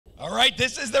All right,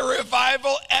 this is the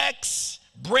revivalx,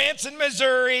 Branson,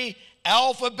 Missouri,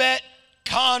 Alphabet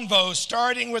Convo,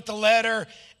 starting with the letter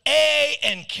A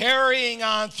and carrying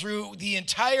on through the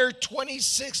entire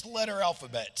 26-letter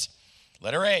alphabet.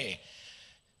 Letter A.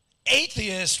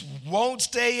 Atheists won't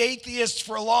stay atheists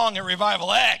for long at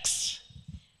revivalx.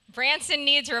 Branson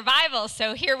needs revival,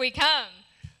 so here we come.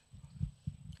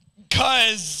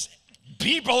 Because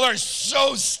people are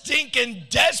so stinking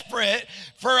desperate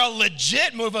for a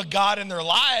legit move of God in their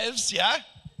lives, yeah?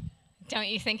 Don't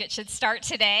you think it should start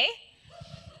today?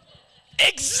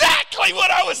 Exactly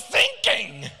what I was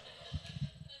thinking.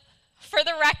 For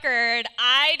the record,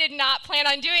 I did not plan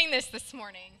on doing this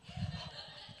morning.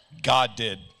 God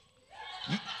did.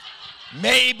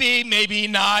 Maybe, maybe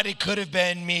not. It could have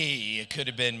been me. It could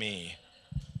have been me.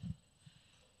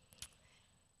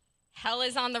 Hell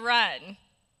is on the run.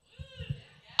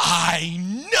 I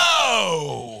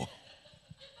know.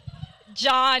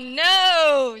 John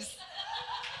knows.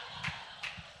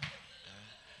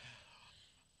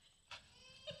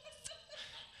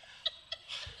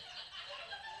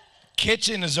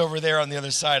 Kitchen is over there on the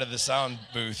other side of the sound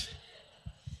booth.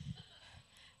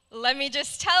 Let me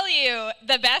just tell you,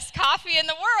 the best coffee in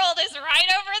the world is right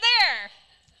over there.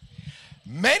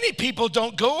 Many people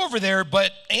don't go over there,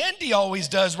 but Andy always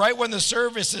does right when the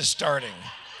service is starting.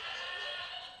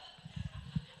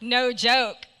 No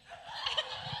joke.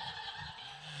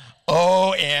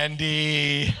 Oh,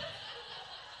 Andy.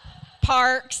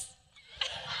 Parks.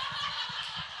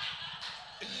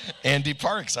 Andy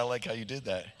Parks, I like how you did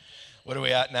that. What are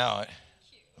we at now?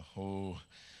 Oh.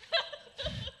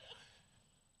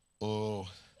 Oh.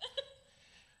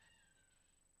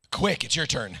 Quick, it's your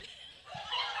turn.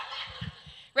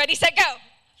 Ready, set, go.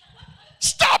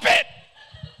 Stop it!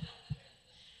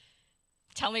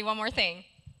 Tell me one more thing.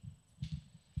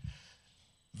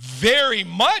 Very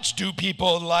much do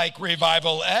people like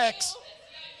revivalx.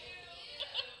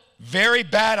 Very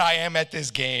bad I am at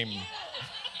this game.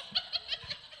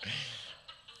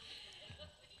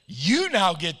 You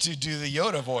now get to do the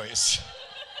Yoda voice.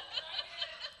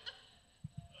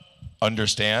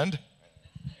 Understand?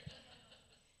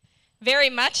 Very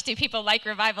much do people like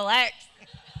revivalx.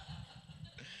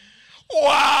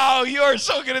 Wow, you are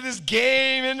so good at this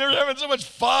game, and they're having so much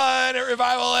fun at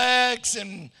revivalx,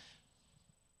 and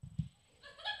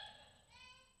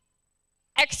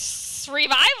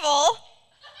X-revival?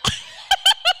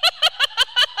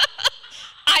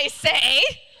 I say,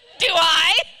 do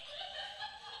I?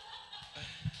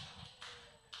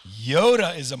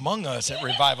 Yoda is among us at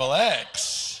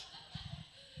revivalx.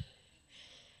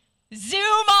 Zoom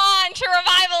on to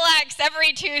revivalx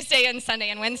every Tuesday and Sunday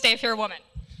and Wednesday if you're a woman.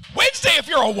 Wednesday if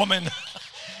you're a woman.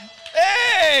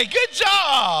 Hey, good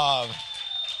job.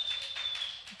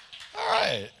 All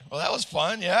right. Well, that was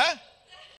fun, yeah?